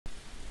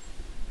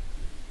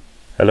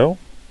Hello,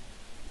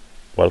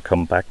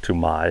 welcome back to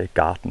my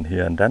garden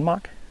here in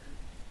Denmark.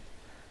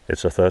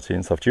 It's the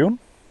 13th of June.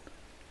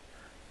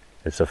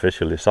 It's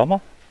officially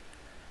summer.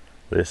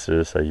 This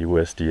is a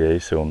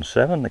USDA Zone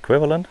 7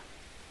 equivalent.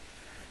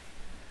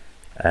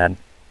 And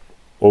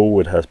oh,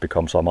 it has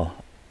become summer.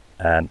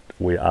 And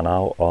we are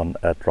now on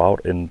a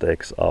drought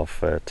index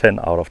of 10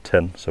 out of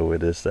 10. So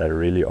it is a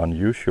really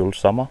unusual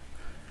summer.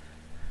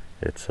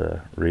 It's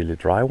a really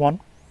dry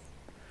one.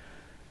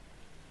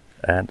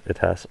 And it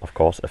has of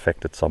course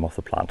affected some of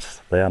the plants.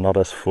 They are not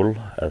as full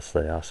as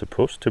they are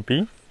supposed to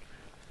be,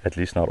 at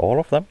least not all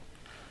of them.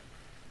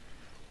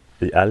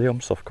 The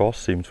alliums of course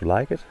seem to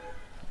like it.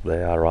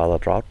 They are rather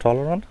drought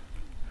tolerant.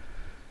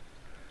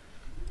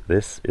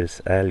 This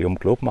is Allium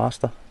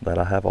Globemaster that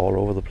I have all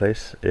over the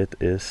place. It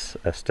is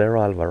a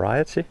sterile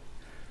variety.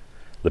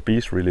 The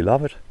bees really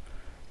love it,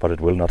 but it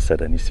will not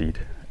set any seed,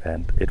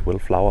 and it will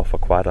flower for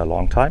quite a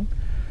long time.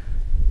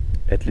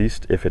 At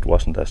least if it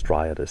wasn't as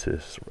dry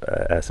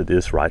as it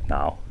is right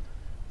now.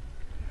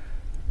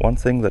 One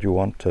thing that you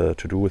want to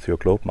do with your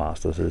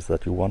Globemasters is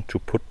that you want to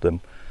put them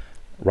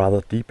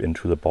rather deep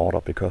into the border,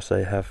 because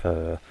they have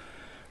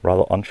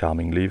rather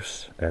uncharming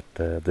leaves at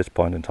this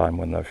point in time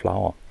when they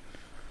flower.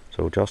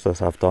 So just as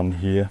I've done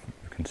here,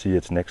 you can see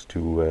it's next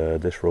to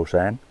this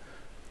Rozanne,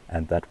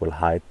 and that will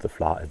hide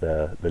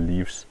the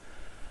leaves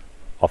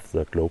of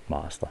the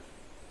Globemaster,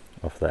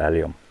 of the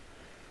Allium.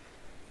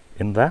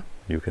 In there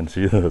you can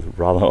see the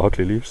rather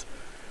ugly leaves,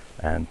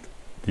 and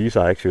these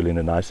are actually in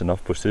a nice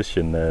enough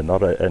position,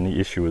 not any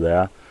issue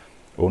there.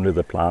 Only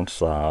the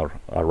plants are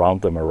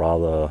around them are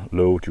rather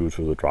low due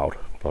to the drought,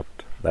 but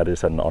that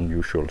is an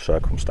unusual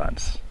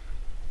circumstance.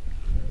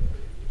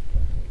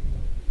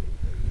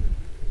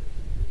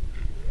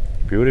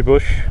 Beauty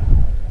bush,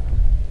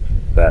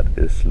 that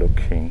is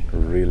looking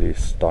really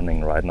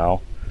stunning right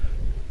now.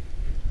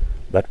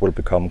 That will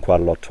become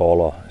quite a lot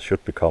taller,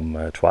 should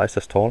become twice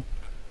as tall,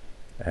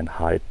 and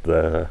hide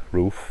the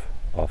roof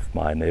of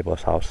my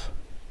neighbor's house.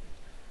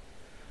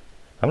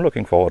 I'm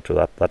looking forward to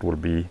that. That will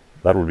be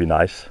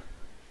nice.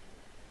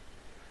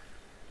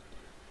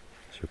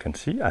 As you can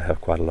see, I have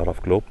quite a lot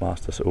of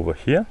Globemasters over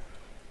here.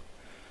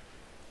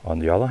 On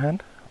the other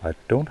hand, I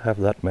don't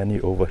have that many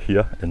over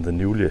here in the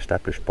newly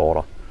established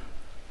border.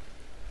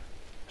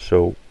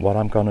 So what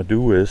I'm gonna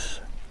do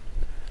is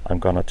I'm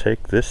gonna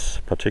take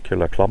this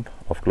particular clump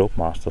of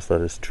Globemasters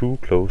that is too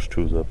close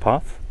to the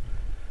path,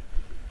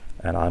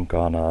 and I'm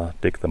gonna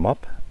dig them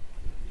up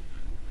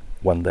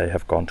when they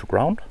have gone to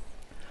ground,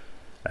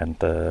 and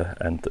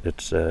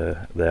it's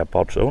their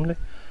buds only,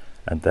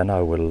 and then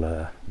I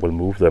will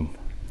move them,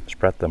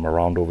 spread them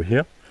around over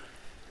here.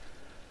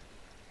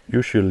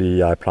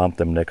 Usually I plant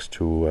them next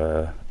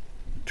to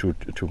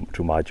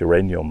my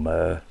geranium,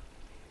 the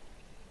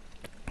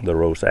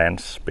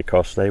Rozannes,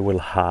 because they will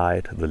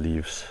hide the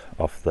leaves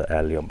of the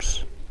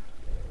alliums.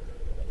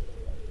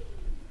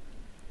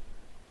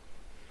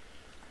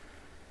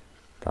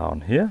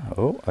 Down here,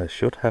 oh, I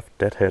should have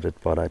deadheaded,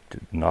 but I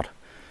did not.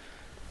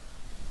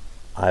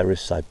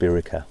 Iris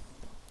sibirica.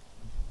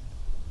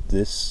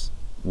 This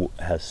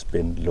has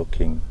been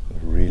looking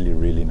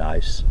really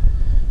nice.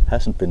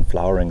 Hasn't been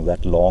flowering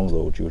that long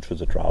though due to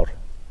the drought,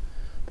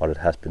 but it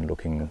has been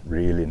looking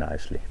really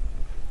nicely.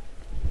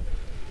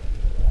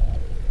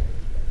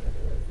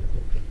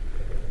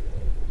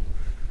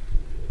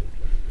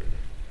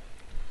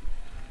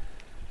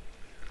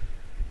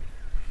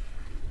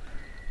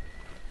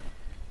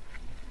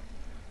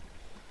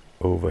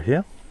 Over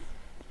here,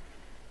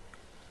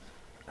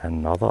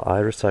 another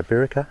Iris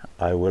sibirica.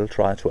 I will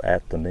try to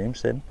add the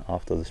names in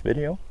after this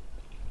video.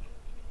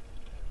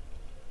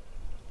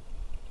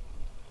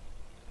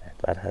 And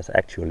that has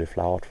actually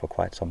flowered for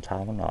quite some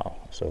time now,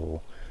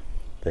 so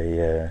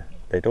they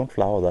don't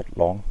flower that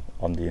long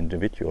on the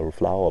individual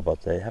flower,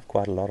 but they have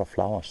quite a lot of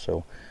flowers,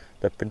 so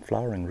they've been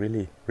flowering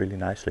really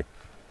nicely.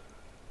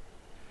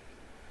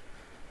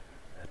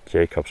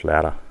 Jacob's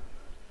ladder.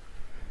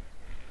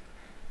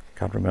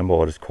 Can't remember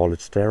what it's called.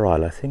 It's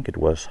sterile. I think it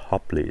was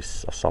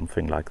Hopleys or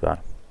something like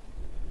that.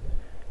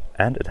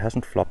 And it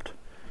hasn't flopped,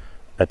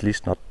 at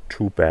least not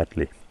too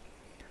badly.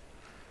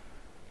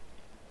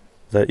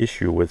 The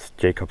issue with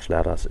Jacob's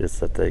ladders is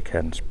that they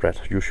can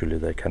spread. Usually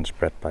they can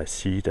spread by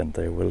seed, and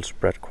they will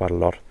spread quite a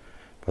lot.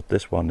 But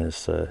this one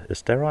is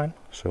sterile,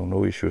 so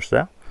no issues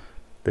there.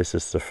 This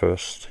is the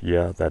first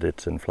year that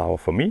it's in flower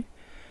for me.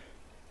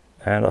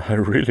 And I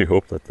really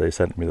hope that they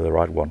sent me the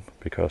right one,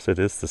 because it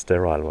is the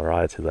sterile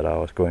variety that I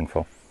was going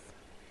for.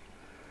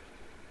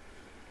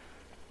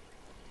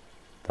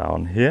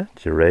 Down here,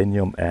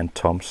 Geranium Ann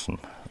Thomson.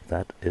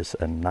 That is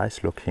a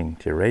nice looking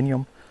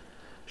geranium.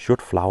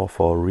 Should flower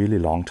for a really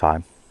long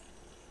time.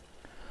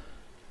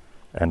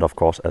 And of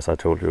course, as I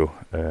told you,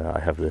 I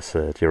have this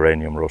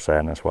Geranium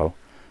Rozanne as well.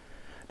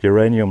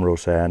 Geranium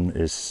Rozanne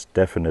is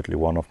definitely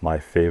one of my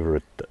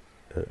favorite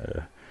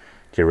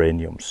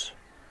geraniums.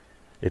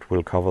 It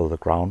will cover the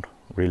ground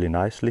really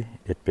nicely.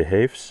 It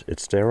behaves,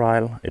 it's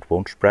sterile, it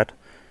won't spread.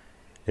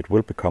 It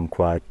will become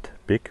quite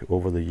big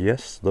over the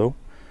years though.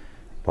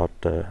 but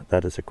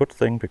that is a good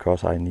thing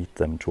because I need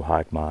them to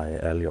hide my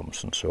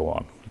alliums and so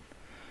on.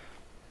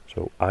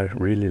 So I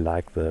really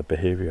like the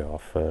behavior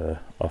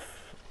of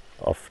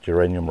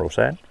Geranium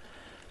Rozanne,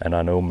 and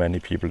I know many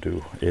people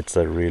do. It's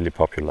a really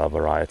popular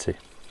variety.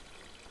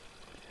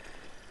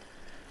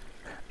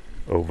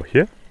 Over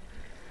here,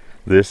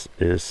 this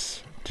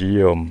is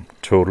Geum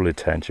totally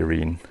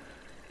Tangerine,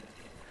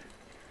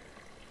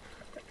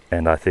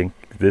 and I think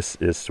this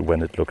is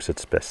when it looks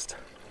its best.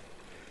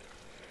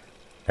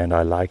 And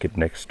I like it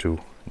next to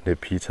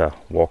Nepeta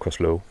Walker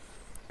Slow.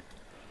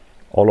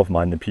 All of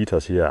my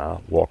Nepetas here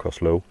are Walker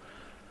Slow.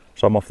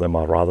 Some of them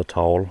are rather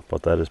tall,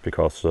 but that is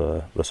because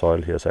the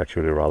soil here is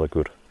actually rather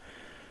good.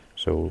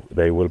 So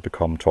they will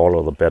become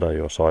taller the better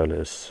your soil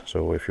is.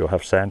 So if you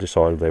have sandy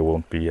soil, they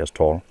won't be as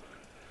tall.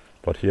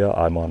 But here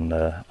I'm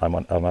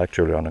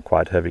actually on a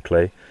quite heavy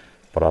clay,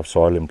 but I've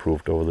soil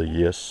improved over the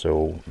years,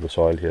 so the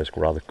soil here is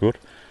rather good,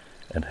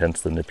 and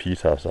hence the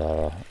Nepetas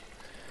are.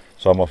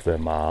 Some of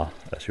them are,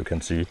 as you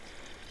can see,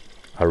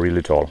 are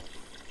really tall.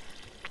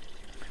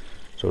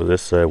 So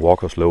this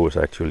Walker Slow is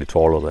actually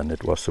taller than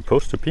it was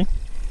supposed to be.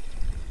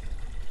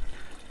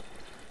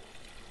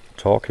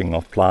 Talking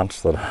of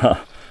plants that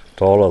are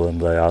taller than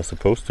they are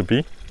supposed to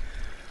be,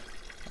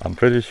 I'm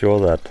pretty sure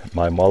that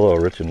my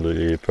mother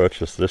originally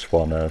purchased this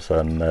one as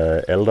an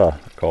elder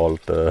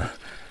called,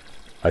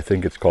 I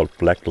think it's called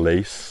Black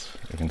Lace.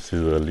 You can see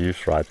the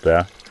leaves right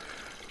there.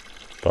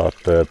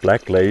 But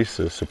Black Lace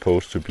is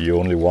supposed to be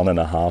only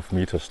 1.5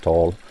 meters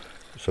tall,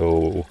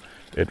 so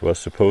it was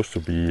supposed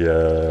to be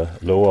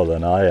lower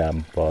than I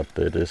am, but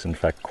it is in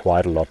fact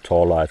quite a lot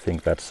taller. I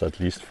think that's at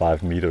least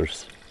 5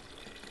 meters.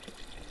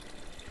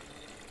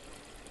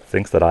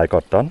 Things that I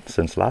got done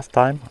since last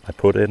time: I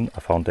put in a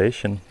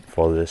foundation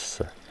for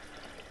this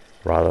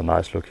rather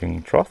nice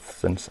looking trough,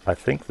 since I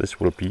think this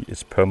will be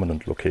its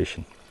permanent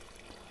location.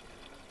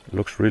 It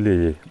looks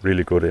really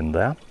good in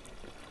there.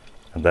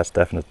 And that's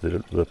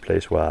definitely the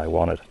place where I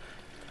want it.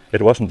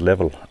 It wasn't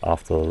level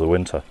after the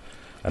winter,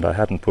 and I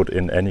hadn't put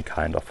in any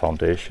kind of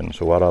foundation.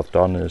 So what I've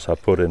done is I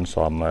put in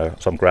some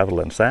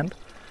gravel and sand,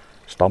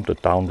 stomped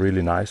it down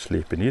really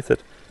nicely beneath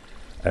it,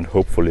 and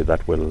hopefully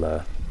that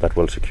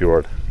will secure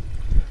it.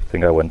 I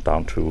think I went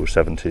down to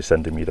 70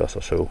 centimeters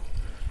or so.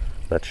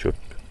 That should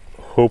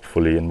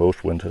hopefully in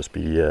most winters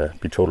be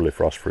totally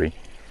frost free.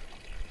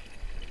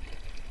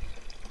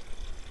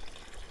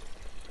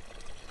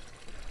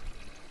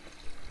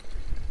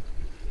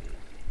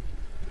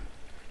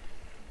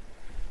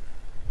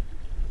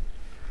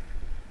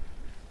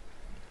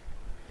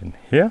 In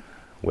here,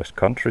 West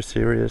Country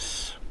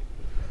series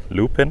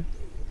Lupin.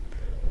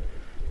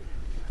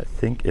 I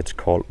think it's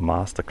called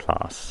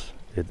Masterclass.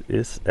 It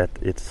is at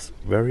its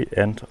very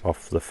end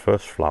of the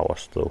first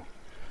flowers though.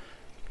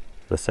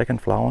 The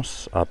second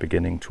flowers are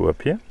beginning to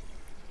appear.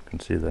 You can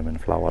see them in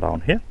flower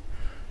down here.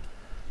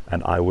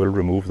 And I will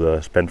remove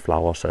the spent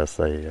flowers as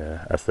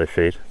they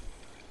fade.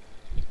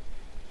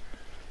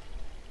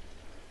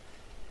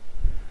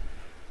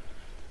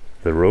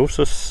 The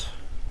roses,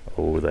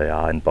 oh, they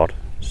are in bud.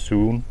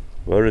 Soon,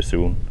 very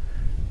soon,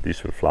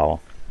 these will flower.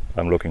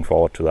 I'm looking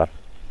forward to that.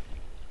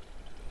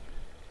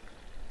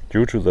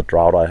 Due to the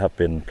drought, I have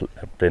been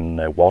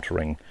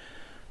watering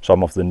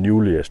some of the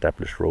newly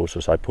established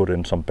roses. I put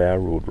in some bare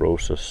root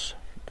roses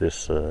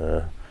this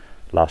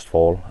last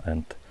fall,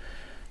 and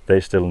they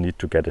still need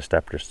to get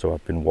established. So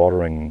I've been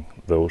watering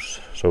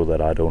those so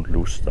that I don't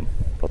lose them.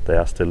 But they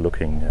are still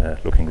looking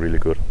really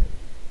good.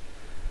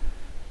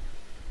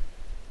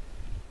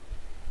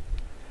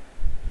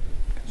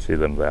 See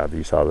them there.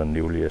 These are the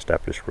newly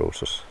established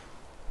roses.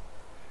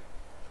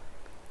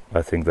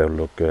 I think they'll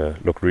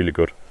look really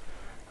good.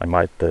 I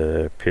might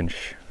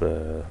pinch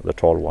the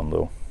tall one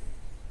though.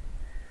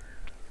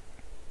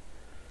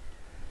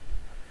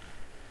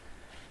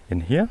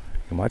 In here,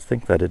 you might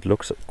think that it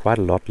looks quite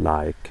a lot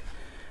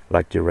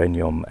like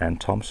Geranium Ann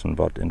Thomson,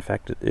 but in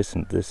fact it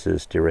isn't. This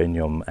is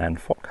Geranium Ann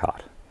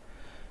Folkard.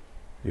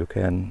 You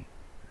can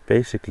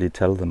basically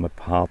tell them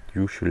apart.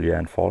 Usually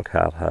Ann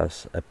Folkard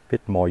has a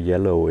bit more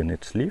yellow in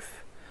its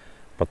leaf,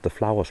 but the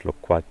flowers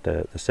look quite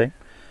the same.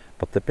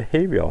 But the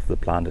behavior of the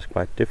plant is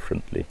quite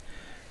differently.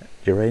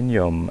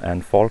 Geranium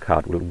Ann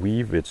Folkard will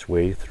weave its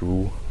way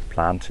through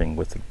planting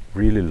with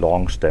really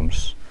long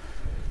stems.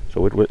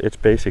 So it's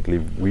basically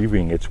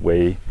weaving its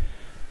way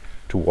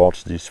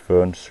towards these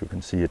ferns. You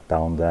can see it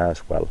down there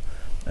as well.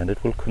 And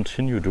it will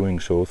continue doing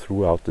so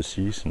throughout the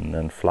season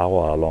and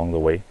flower along the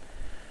way.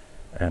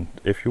 And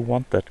if you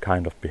want that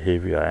kind of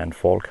behavior, Ann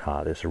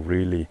Folkard is a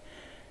really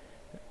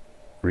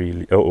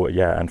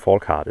Ann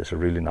Folkard is a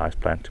really nice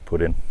plant to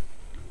put in.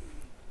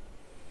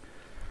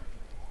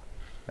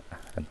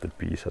 And the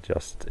bees are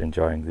just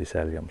enjoying these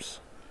alliums.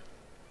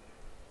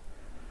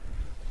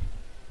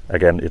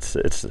 Again, it's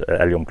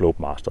Allium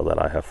Globemaster that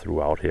I have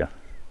throughout here.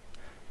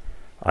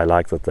 I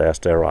like that they are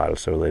sterile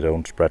so they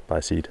don't spread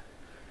by seed.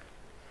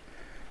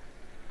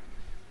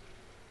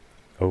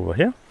 Over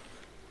here,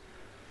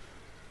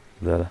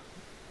 the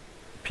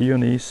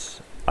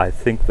peonies, I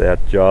think they're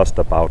just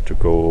about to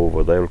go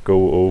over. They'll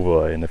go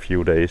over in a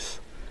few days.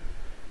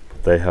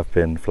 they have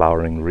been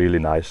flowering really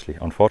nicely.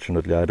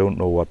 Unfortunately, I don't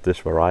know what this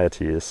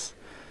variety is.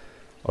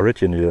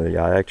 Originally,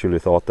 I actually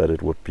thought that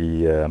it would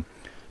be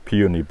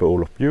Peony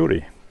Bowl of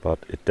Beauty, but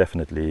it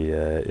definitely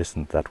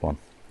isn't that one.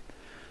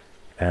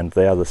 And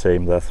they are the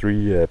same. There are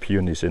 3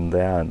 peonies in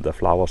there, and the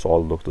flowers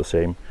all look the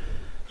same.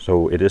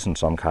 So it isn't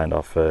some kind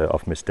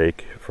of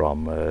mistake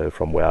from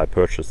where I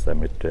purchased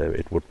them.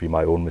 It would be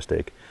my own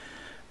mistake.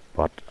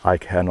 But I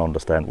can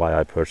understand why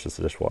I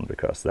purchased this one,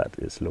 because that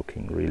is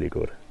looking really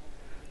good.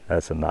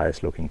 That's a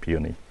nice looking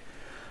peony.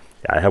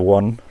 Yeah, I have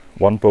one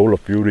bowl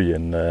of beauty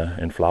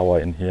in flower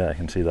in here. I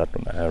can see that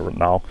one,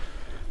 now.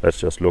 Let's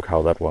just look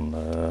how that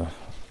one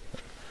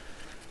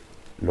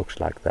looks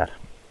like that.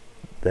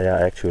 They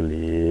are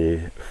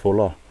actually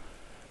fuller.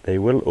 They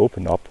will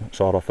open up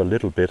sort of a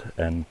little bit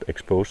and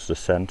expose the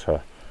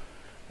center.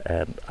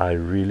 And I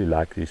really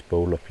like these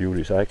bowl of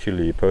beauties. I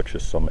actually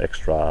purchased some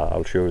extra.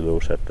 I'll show you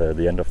those at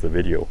the end of the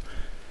video.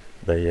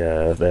 They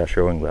are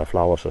showing their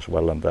flowers as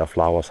well, and their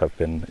flowers have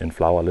been in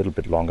flower a little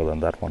bit longer than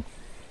that one.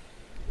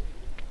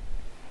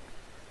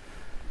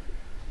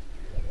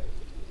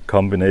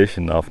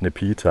 Combination of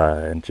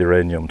Nepeta and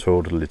Geranium,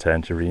 totally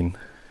tangerine.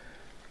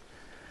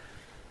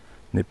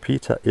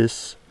 Nepeta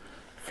is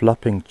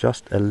flopping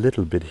just a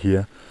little bit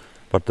here,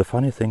 but the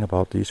funny thing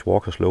about these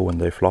Walker Slow, when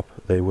they flop,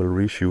 they will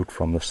reshoot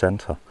from the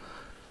center,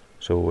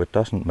 so it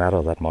doesn't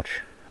matter that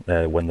much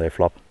when they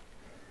flop.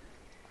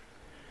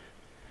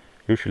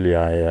 Usually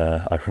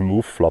I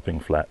remove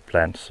flopping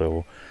plants,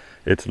 so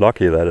it's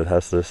lucky that it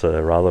has this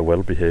rather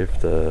well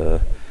behaved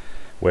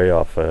way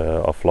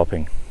of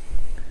flopping.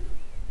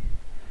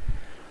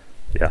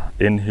 Yeah,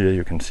 in here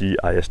you can see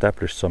I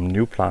established some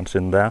new plants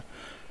in there.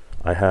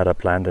 I had a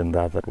plant in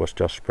there that was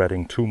just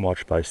spreading too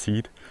much by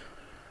seed,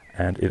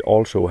 and it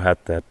also had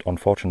that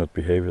unfortunate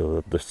behavior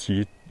that the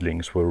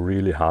seedlings were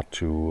really hard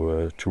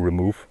to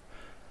remove.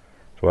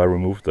 So I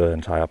removed the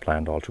entire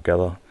plant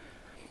altogether,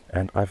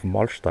 and I've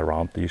mulched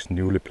around these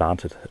newly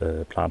planted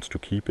plants to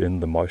keep in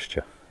the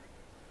moisture.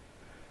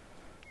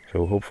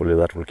 So hopefully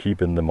that will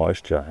keep in the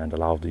moisture and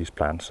allow these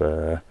plants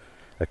a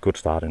good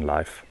start in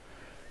life.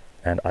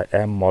 And I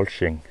am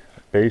mulching.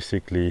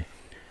 Basically,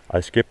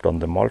 I skipped on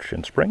the mulch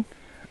in spring,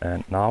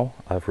 and now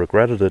I've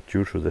regretted it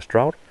due to this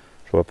drought,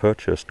 so I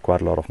purchased quite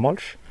a lot of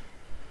mulch.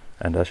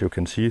 And as you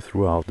can see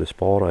throughout this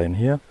border in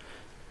here,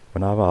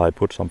 whenever I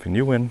put something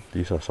new in,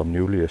 these are some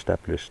newly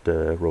established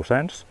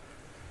Rozannes,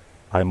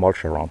 I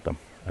mulch around them,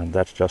 and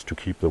that's just to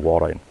keep the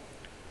water in.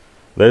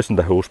 There isn't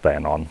a hose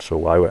ban on,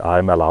 so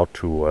I'm allowed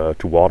to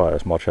water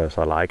as much as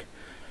I like,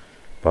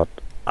 but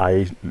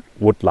I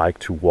would like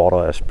to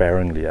water as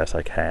sparingly as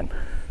I can.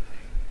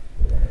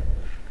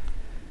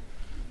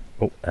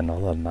 Oh,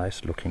 another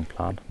nice looking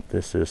plant.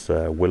 This is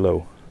a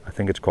willow. I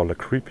think it's called a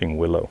creeping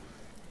willow.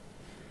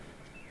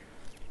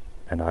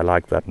 And I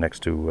like that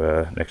next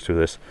to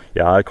this.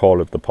 Yeah, I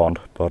call it the pond,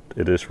 but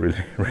it is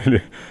really,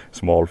 really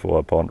small for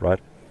a pond, right?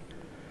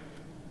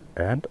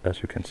 And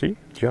as you can see,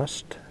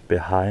 just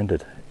behind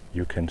it,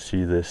 you can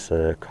see this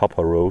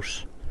copper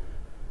rose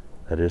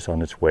that is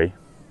on its way.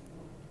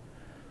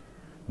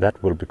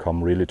 That will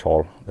become really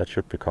tall. That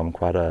should become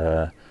quite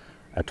a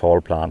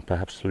tall plant,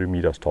 perhaps 3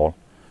 meters tall.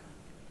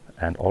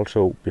 And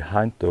also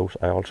behind those,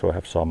 I also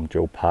have some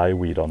Joe Pye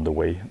weed on the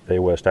way. They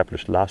were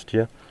established last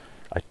year.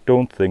 I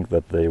don't think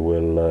that they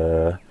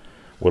will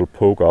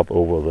poke up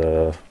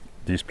over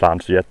these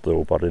plants yet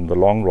though, but in the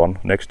long run,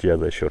 next year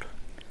they should.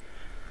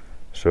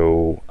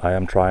 So I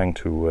am trying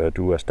to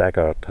do a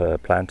staggered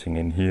planting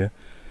in here,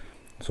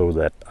 so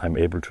that I'm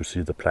able to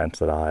see the plants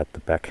that are at the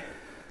back.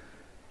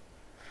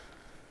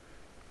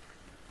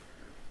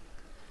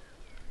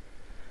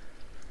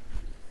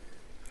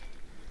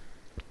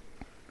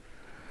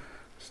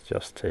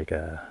 Just take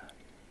a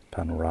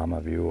panorama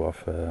view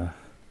of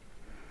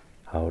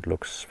how it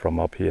looks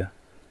from up here.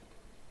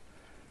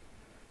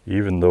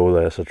 Even though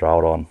there's a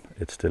drought on,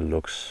 it still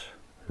looks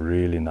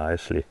really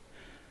nicely.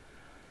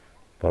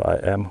 But I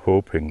am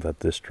hoping that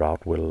this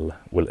drought will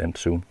end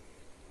soon.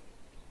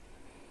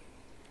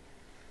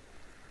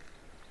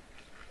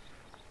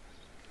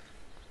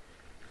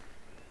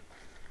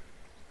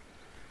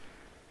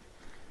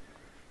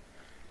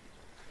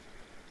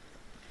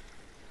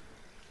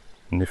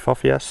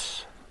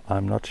 Nifophias.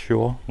 I'm not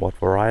sure what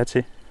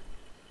variety,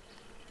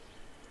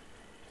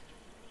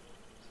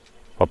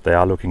 but they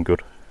are looking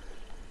good.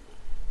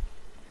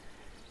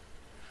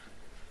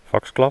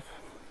 Foxglove,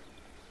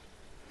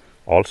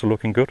 also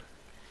looking good.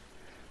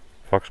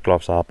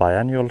 Foxgloves are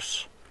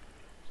biennials,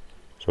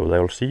 so they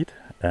will seed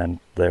and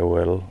they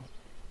will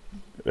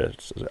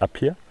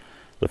appear.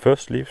 The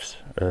first leaves,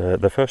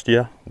 the first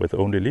year with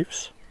only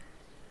leaves,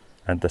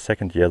 and the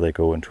second year they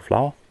go into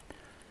flower.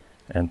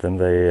 And then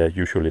they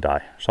usually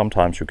die.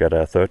 Sometimes you get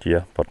a third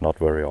year, but not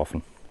very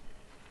often.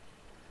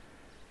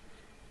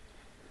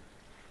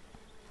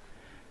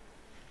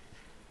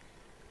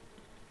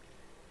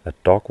 A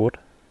dogwood,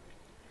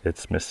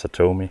 it's Mr.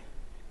 Tommy,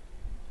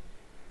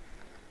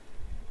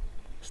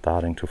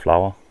 starting to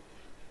flower.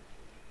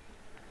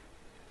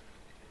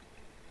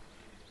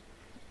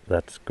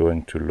 That's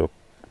going to look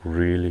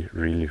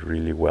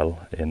really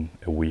well in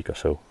a week or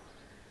so.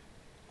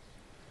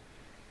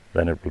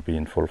 Then it will be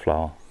in full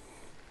flower.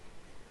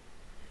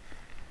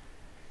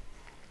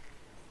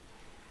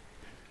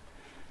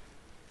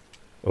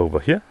 Over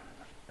here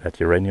at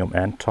Geranium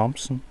Ann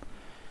Thomson,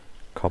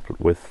 coupled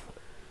with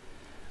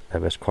a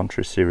West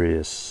Country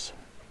series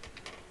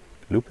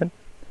Lupin,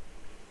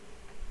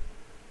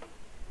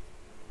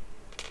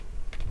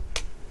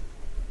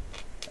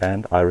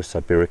 and Iris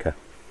sibirica.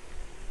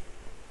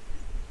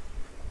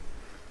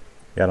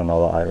 Yet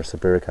another Iris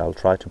sibirica. I'll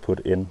try to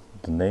put in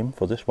the name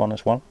for this one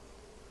as well.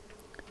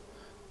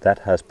 That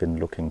has been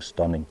looking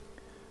stunning.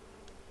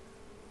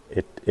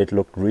 It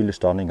looked really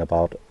stunning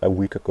about a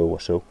week ago or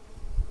so.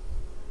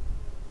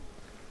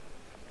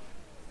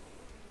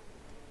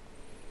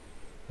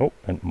 Oh,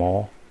 and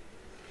more.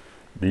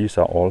 These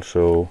are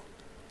also,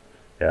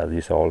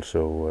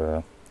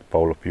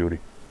 Bowl of Beauty.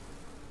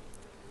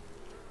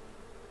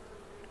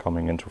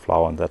 Coming into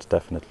flower, and that's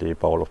definitely a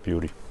Bowl of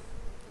Beauty.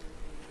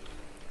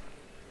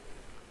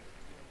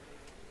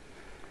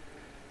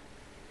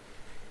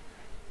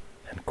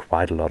 And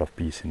quite a lot of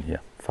bees in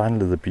here.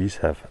 Finally the bees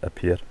have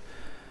appeared.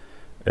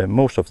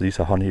 Most of these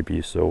are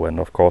honeybees though, and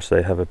of course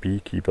they have a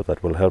beekeeper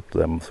that will help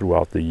them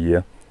throughout the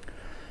year.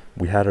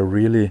 We had a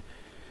really,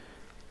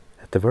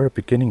 at the very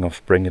beginning of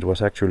spring it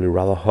was actually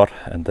rather hot,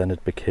 and then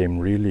it became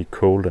really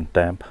cold and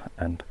damp,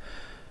 and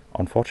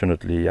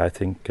unfortunately I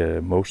think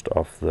most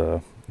of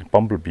the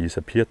bumblebees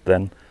appeared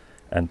then,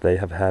 and they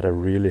have had a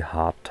really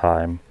hard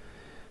time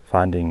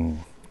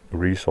finding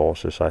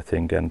resources, I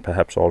think, and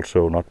perhaps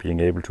also not being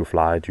able to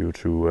fly due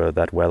to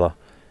that weather.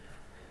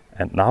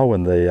 And now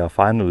when they are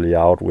finally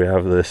out, we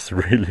have this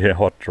really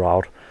hot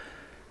drought.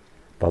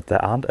 But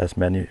there aren't as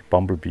many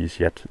bumblebees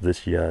yet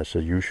this year as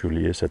there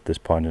usually is at this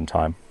point in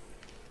time.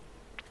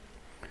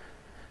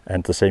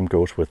 And the same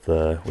goes with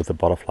the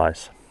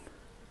butterflies.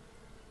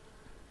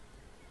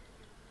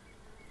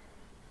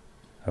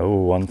 Oh,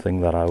 one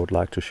thing that I would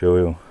like to show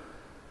you.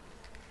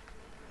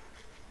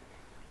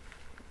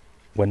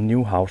 When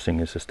new housing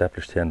is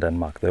established here in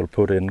Denmark, they'll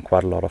put in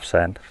quite a lot of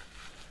sand.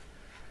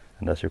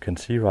 And as you can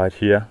see right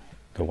here,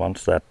 the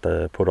ones that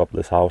put up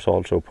this house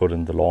also put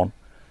in the lawn.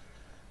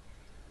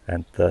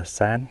 And the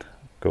sand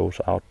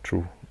goes out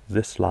to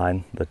this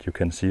line that you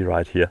can see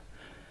right here.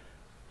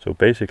 So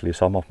basically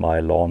some of my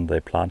lawn they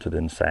planted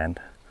in sand.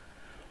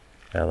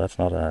 Yeah, that's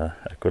not a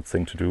good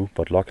thing to do,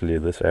 but luckily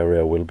this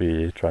area will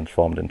be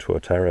transformed into a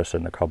terrace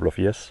in a couple of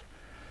years.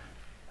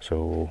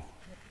 So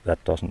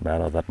that doesn't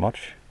matter that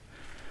much.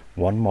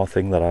 One more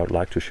thing that I would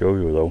like to show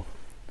you though,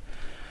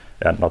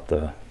 and not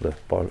the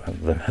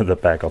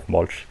bag of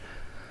mulch.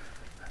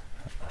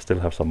 I still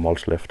have some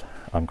mulch left.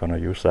 I'm gonna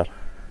use that.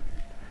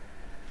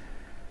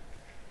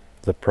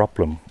 The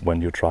problem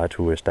when you try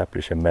to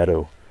establish a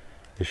meadow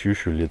is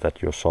usually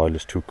that your soil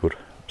is too good,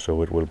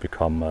 so it will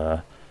become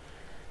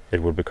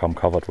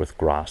covered with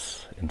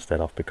grass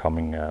instead of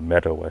becoming a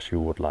meadow as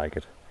you would like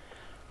it.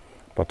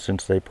 But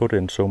since they put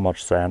in so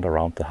much sand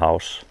around the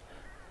house,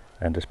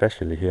 and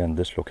especially here in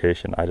this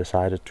location, I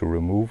decided to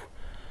remove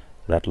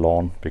that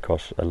lawn,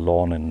 because a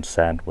lawn in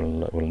sand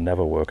will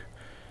never work.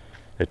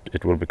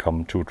 It will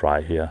become too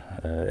dry here.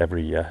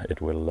 Every year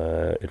it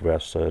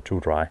was too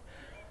dry.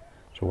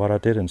 So what I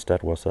did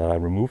instead was that I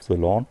removed the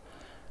lawn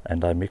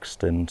and I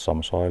mixed in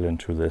some soil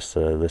into this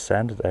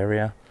sanded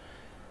area,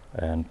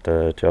 and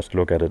just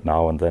look at it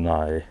now. And then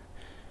I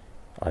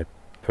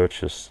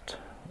purchased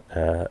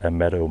a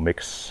meadow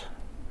mix.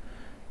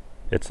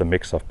 It's a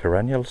mix of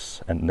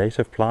perennials and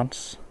native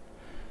plants.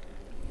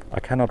 I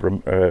cannot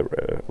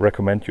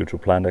recommend you to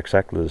plant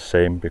exactly the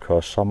same,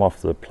 because some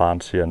of the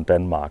plants here in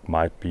Denmark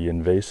might be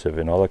invasive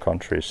in other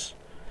countries.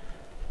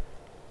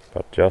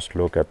 But just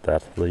look at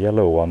that. The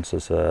yellow ones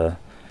is a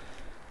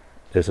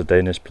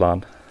Danish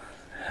plant.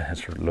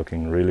 It's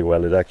looking really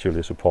well. It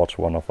actually supports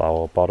one of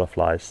our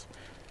butterflies.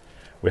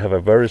 We have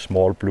a very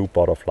small blue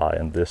butterfly,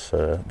 and this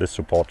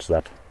supports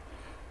that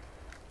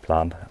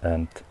plant.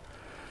 And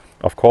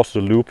of course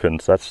the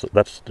lupins,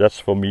 that's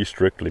for me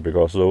strictly,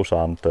 because those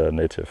aren't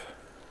native.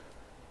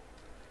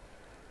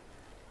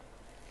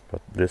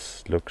 But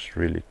this looks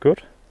really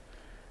good,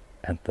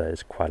 and there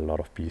is quite a lot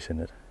of bees in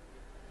it.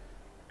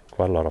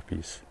 Quite a lot of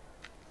bees.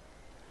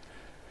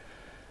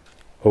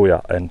 Oh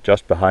yeah, and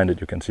just behind it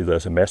you can see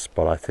there's a mess,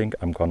 but I think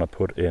I'm gonna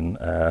put in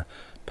a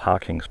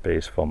parking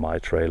space for my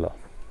trailer.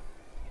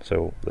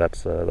 So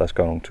that's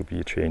going to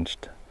be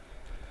changed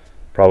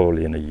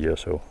probably in a year or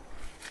so.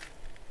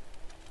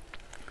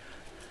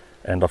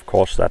 And of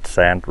course that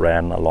sand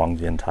ran along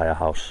the entire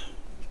house.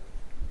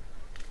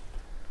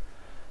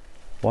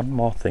 One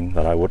more thing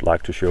that I would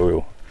like to show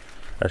you.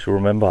 As you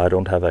remember, I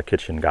don't have a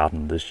kitchen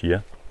garden this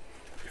year,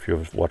 if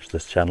you've watched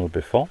this channel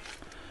before,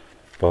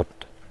 but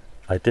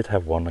I did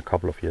have one a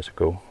couple of years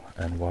ago.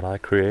 And what I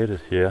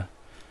created here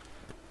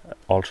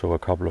also a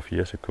couple of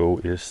years ago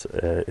is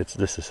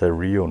this is a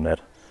Rio net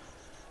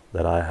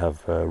that I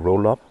have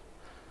rolled up.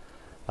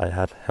 I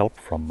had help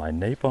from my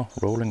neighbor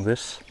rolling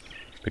this,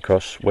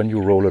 because when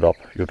you roll it up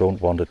you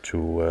don't want it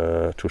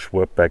to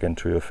swerve back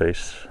into your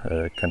face.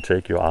 It can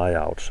take your eye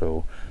out,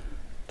 so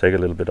take a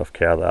little bit of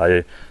care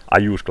there. I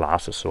use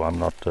glasses, so I'm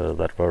not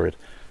that worried,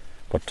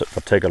 but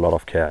take a lot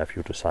of care if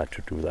you decide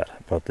to do that.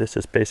 But this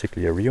is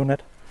basically a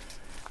Rionet,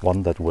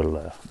 one that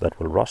will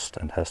rust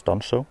and has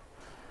done so.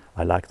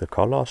 I like the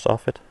colors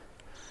of it.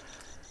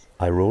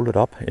 I rolled it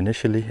up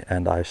initially,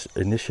 and I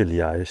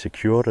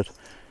secured it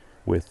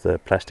with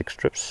plastic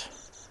strips.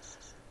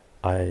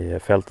 I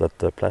felt that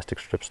the plastic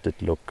strips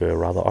did look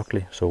rather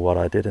ugly, so what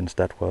I did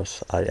instead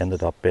was I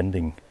ended up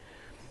bending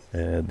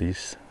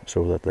these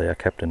so that they are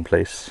kept in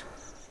place,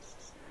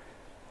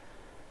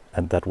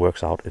 and that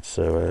works out. It's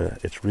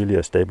really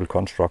a stable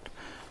construct,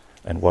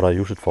 and what I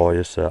use it for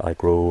is I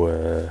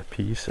grow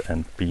peas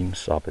and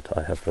beans up it.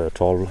 I have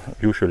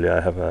usually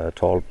I have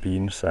tall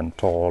beans and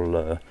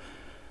tall,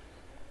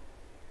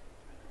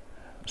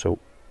 so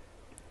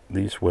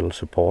these will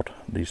support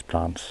these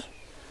plants.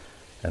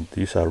 And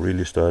these are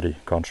really sturdy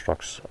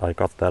constructs. I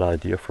got that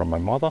idea from my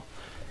mother,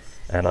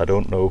 and I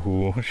don't know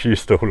who she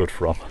stole it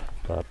from,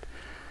 but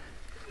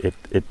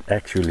it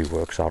actually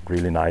works out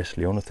really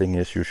nicely. The only thing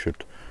is you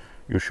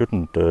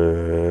shouldn't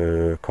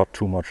cut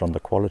too much on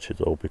the quality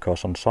though,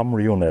 because on some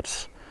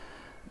Rionets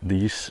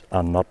these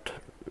are not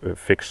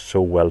fixed so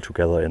well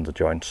together in the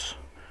joints.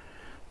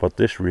 But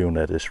this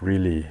Rionet is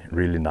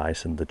really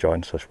nice in the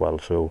joints as well,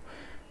 so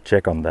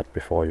check on that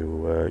before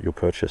you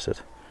purchase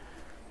it.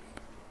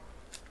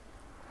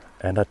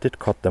 And I did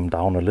cut them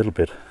down a little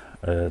bit.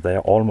 They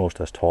are almost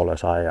as tall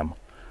as I am.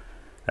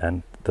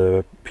 And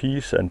the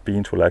peas and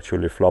beans will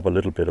actually flop a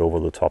little bit over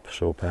the top,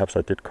 so perhaps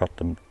I did cut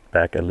them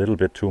back a little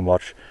bit too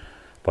much,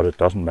 but it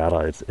doesn't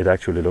matter. It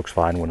actually looks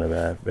fine when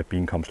a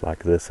bean comes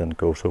like this and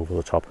goes over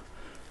the top.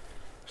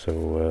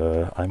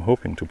 So I'm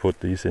hoping to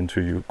put these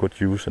into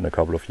good use in a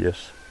couple of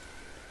years.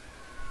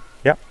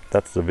 Yeah,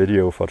 that's the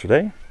video for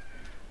today.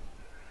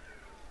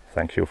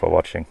 Thank you for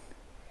watching.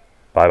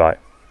 Bye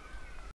bye.